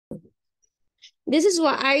This is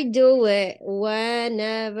what I do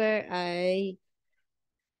whenever I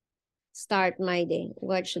start my day.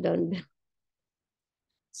 Watch Donbelle.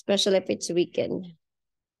 Especially if it's weekend.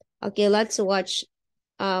 Okay, let's watch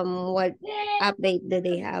what update do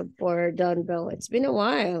they have for Donbelle. It's been a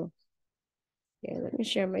while. Okay, let me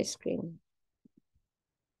share my screen.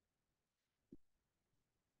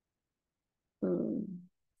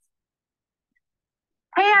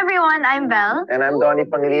 Hey everyone, I'm Belle. And I'm Donnie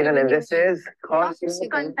Pangilinan, and this is Cosmo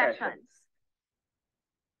Confessions.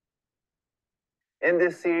 In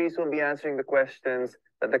this series, we'll be answering the questions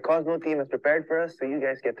that the Cosmo team has prepared for us so you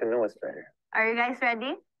guys get to know us better. Are you guys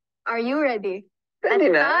ready? Are you ready?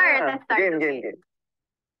 Ready Let's na. start. Let's start. Game.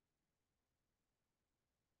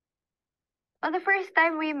 Well, the first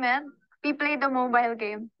time we met, we played a mobile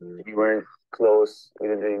game. We weren't close. We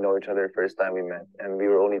didn't really know each other the first time we met. And we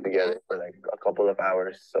were only together for like a couple of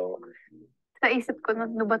hours. So Sa isip ko,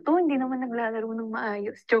 ano ba to? Hindi naman naglalaro ng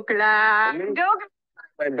maayos. Joke lang. Joke.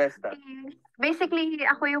 my best time. Basically,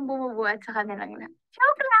 ako yung bumubuhat sa kanilang lahat.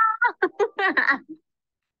 Joke lang.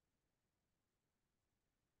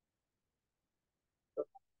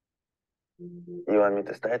 You want me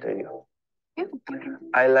to start or you?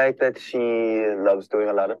 I like that she loves doing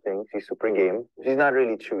a lot of things. She's super game. She's not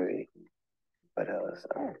really choosy. But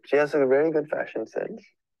she has a very good fashion sense.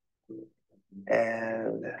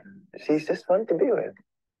 And she's just fun to be with.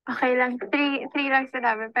 Okay lang. Three lang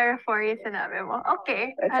sinabi, pero 4 yung sinabi mo.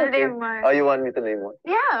 Okay. It's I'll okay. name one. Oh, you want me to name one?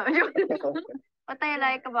 Yeah. What I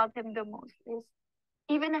like about him the most is,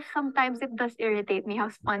 even if sometimes it does irritate me how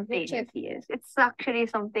spontaneous he is, it's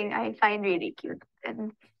actually something I find really cute.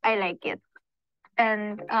 And I like it.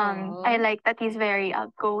 And I like that he's very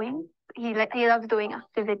outgoing. He loves doing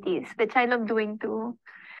activities, which I love doing too.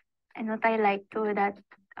 And what I like too that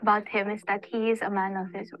about him is that he is a man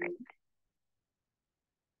of his word.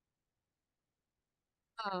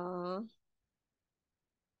 Aww.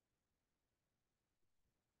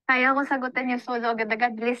 Kaya ko sagutin yung solo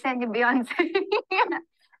agad-agad. Listen yung Beyonce.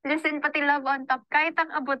 Listen pati Love on Top. Kahit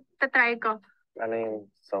ang abot, try ko. Ano yung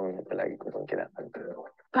song na palagi ko itong kinakanta?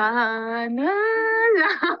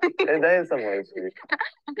 Panala. Dahil sa mga sweet.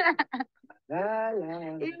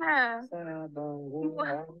 Lala. Yeah. Sa habang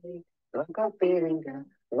buhay. Makapiling ka.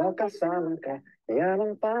 Makasama ka. Yan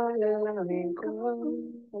ang panalangin ko.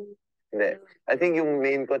 Hindi. I think yung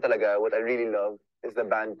main ko talaga, what I really love is the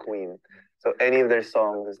band Queen. So any of their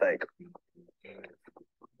songs is like,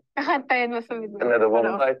 Kakantayin mo sa video. another one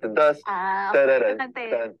bite the dust. Okay.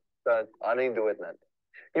 Kakantayin. Ano yung duet natin?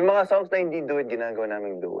 Yung mga songs na hindi duet, ginagawa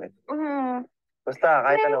namin duet. Mm. Basta,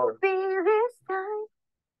 kahit ano. Maybe this time.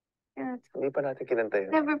 Yes. Hindi pa natin kinanta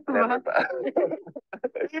yun. Never pa. Never pa.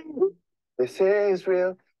 This is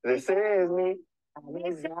real. This is me. I'm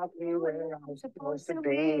exactly where I'm supposed to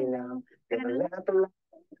be now. Gonna let the light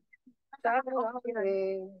shine on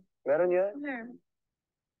me. Meron yun?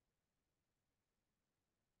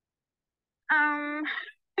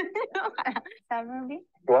 Summer B?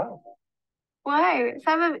 Wow. Why?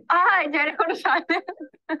 Summer B? Jericho Rosales.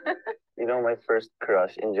 You know, my first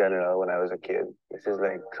crush in general when I was a kid. This is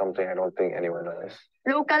like something I don't think anyone knows.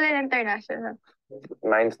 Local and international.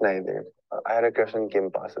 Mine's neither. I had a crush on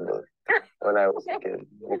Kim Possible when I was a kid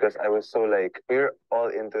because I was so like, we were all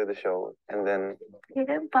into the show. And then,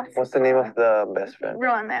 what's the name of the best friend?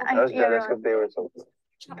 Ron. I was jealous because they were so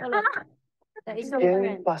Chocolate. That is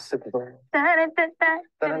Kim Possible. They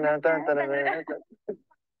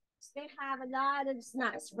have a lot of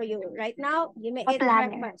snacks for you. Right now, you may A eat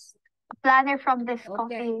planner. breakfast. A planner from this Okay.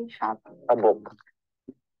 coffee shop. A book.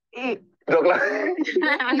 Joke lang.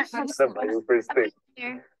 Basta Basta ba yung first thing?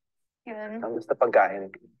 Yun. Basta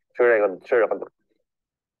pagkain. Sure ako.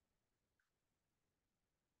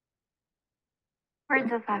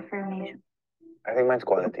 Words of affirmation. I think mine's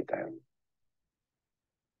quality time.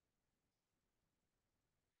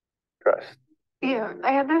 Trust. Yeah,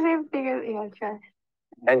 I have the same thing as trust.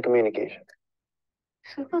 And communication.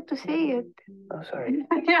 So good to say it. Oh, sorry.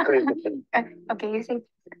 Okay, you say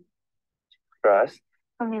Trust.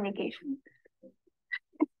 communication.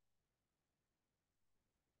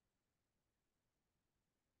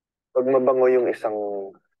 Pag mabango yung isang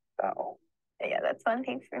tao. Yeah, that's one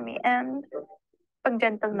thing for me. And pag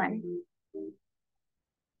gentleman.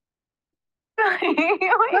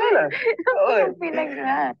 Wala. Don't feel like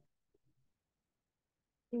that.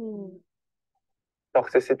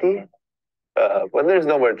 Toxicity. When there's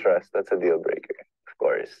no more trust, that's a deal breaker, of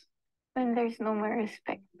course. When there's no more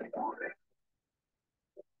respect.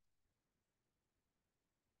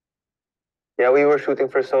 Yeah, we were shooting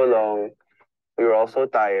for so long. We were all so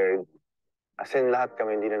tired. As in, lahat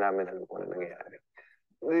kami, hindi na namin alam kung ano nangyayari.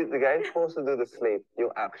 the guy is supposed to do the slate,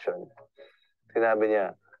 yung action. Sinabi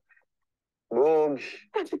niya, Boogs.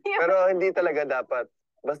 Pero hindi talaga dapat.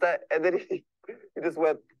 Basta, and then he just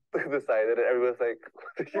went to the side and then everyone was like,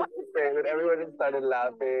 what did you say? And then everyone just started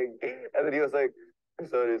laughing. And then he was like,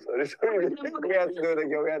 sorry. We have to do it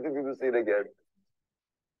again. We have to do the scene again.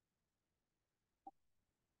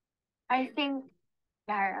 I think,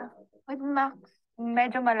 Lara, with Max,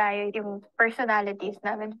 medyo malayo yung personalities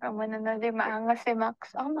namin from one another. Maangas si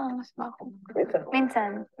Max. Ako maangas ba ako?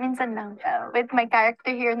 Minsan lang. With my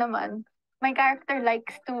character here naman, my character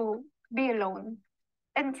likes to be alone.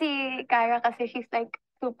 And si Kara kasi she's like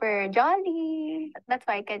super jolly. That's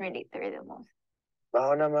why I can relate to her the most.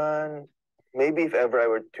 Ako naman, maybe if ever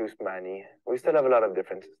I were to choose Manny, we still have a lot of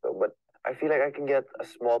differences though, but I feel like I can get a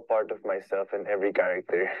small part of myself in every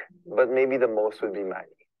character. But maybe the most would be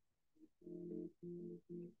Manny.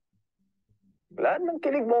 Lahat ng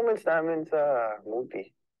kilig moments namin sa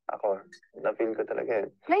movie. Ako, na-feel ko talaga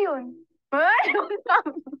yun. Ngayon.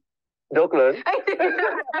 Joke lang.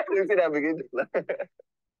 Yung sinabi ko, joke lang.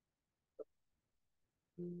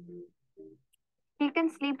 He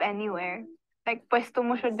can sleep anywhere. Like, pwesto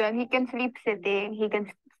mo siya dyan. He can sleep sitting. He can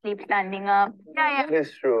sleep standing up. Yeah. It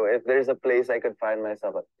is true. If there's a place I could find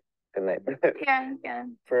myself at, good night. Yeah.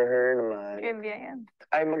 For her naman, Trivia yan.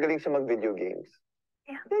 ay magaling siya mag-video games.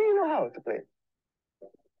 Yeah. Then you know how to play.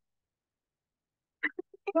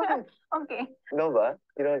 Okay. No ba?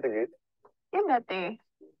 You don't agree? You're better.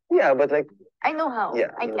 Yeah, but like... I know how.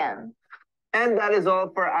 Yeah. I can. And that is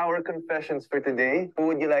all for our confessions for today. Who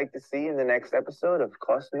would you like to see in the next episode of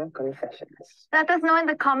Cosmo Confessions? Let us know in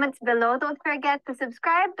the comments below. Don't forget to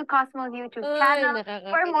subscribe to Cosmo's YouTube channel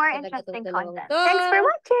for more interesting content. Thanks for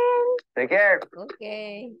watching! Take care!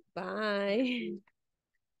 Okay, bye.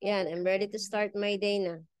 Yan, I'm ready to start my day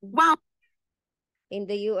na. Wow! In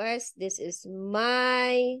the US, this is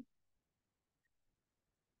my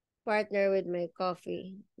partner with my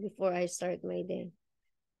coffee before I start my day.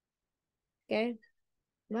 Okay?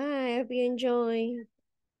 Bye. Hope you enjoy.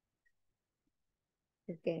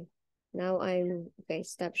 Okay. Now okay,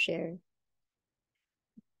 stop share.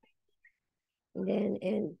 And then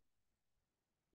end.